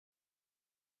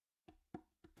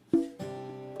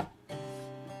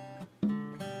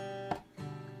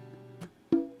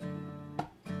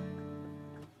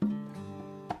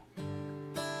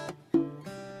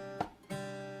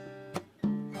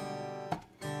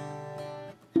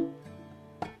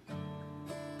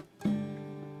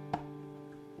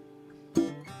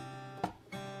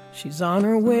She's on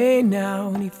her way now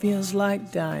and he feels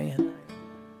like dying.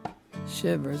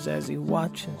 Shivers as he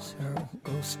watches her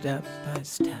go step by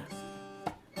step.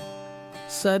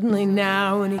 Suddenly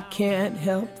now and he can't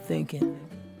help thinking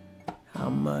how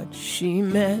much she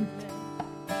meant.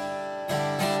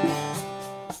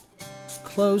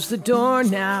 Close the door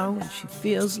now and she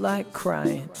feels like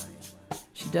crying.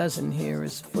 She doesn't hear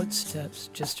his footsteps,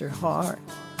 just her heart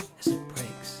as it breaks.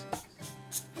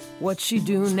 What'd she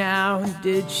do now, and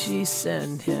did she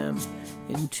send him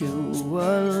into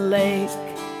a lake?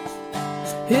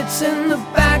 It's in the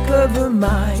back of her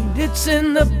mind, it's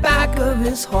in the back of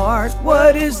his heart.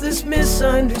 What is this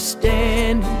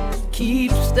misunderstanding that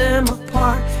keeps them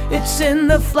apart? It's in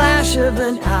the flash of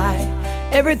an eye,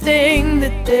 everything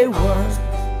that they were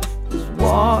is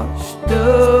washed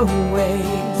away.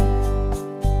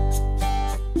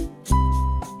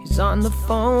 He's on the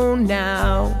phone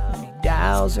now, and he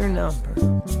dials her number.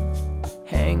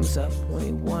 Hangs up when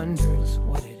he wonders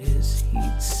what it is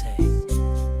he'd say.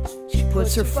 She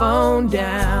puts her phone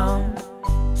down,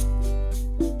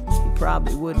 he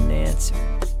probably wouldn't answer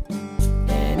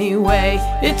anyway.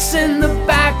 It's in the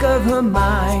back of her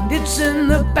mind, it's in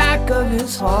the back of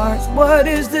his heart. What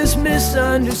is this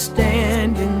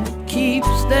misunderstanding that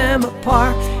keeps them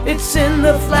apart? It's in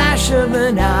the flash of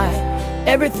an eye,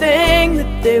 everything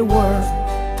that they were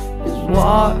is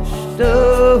washed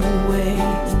away.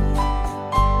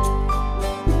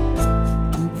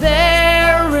 And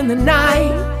there in the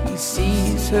night he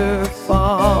sees her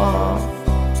fall.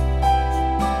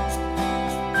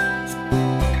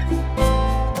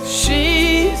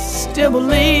 She still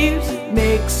believes it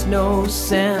makes no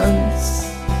sense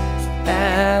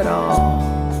at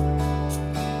all.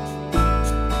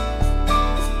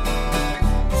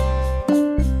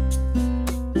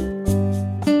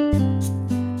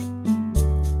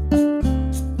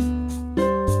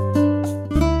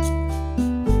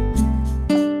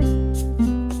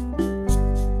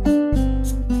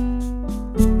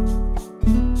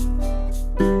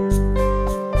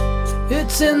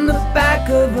 It's in the back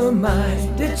of her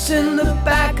mind, it's in the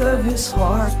back of his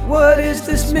heart. What is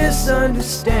this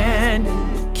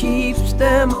misunderstanding that keeps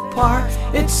them apart?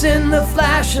 It's in the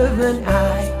flash of an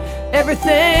eye,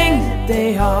 everything that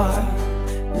they are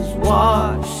is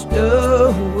washed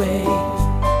away.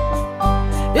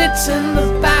 It's in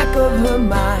the back of her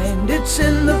mind, it's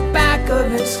in the back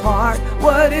of his heart.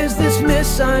 What is this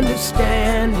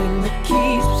misunderstanding that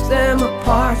keeps them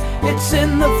apart? It's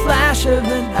in the flash of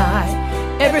an eye,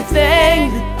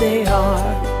 everything that they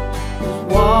are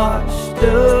is washed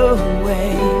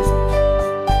away.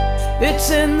 It's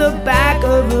in the back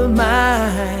of her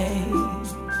mind.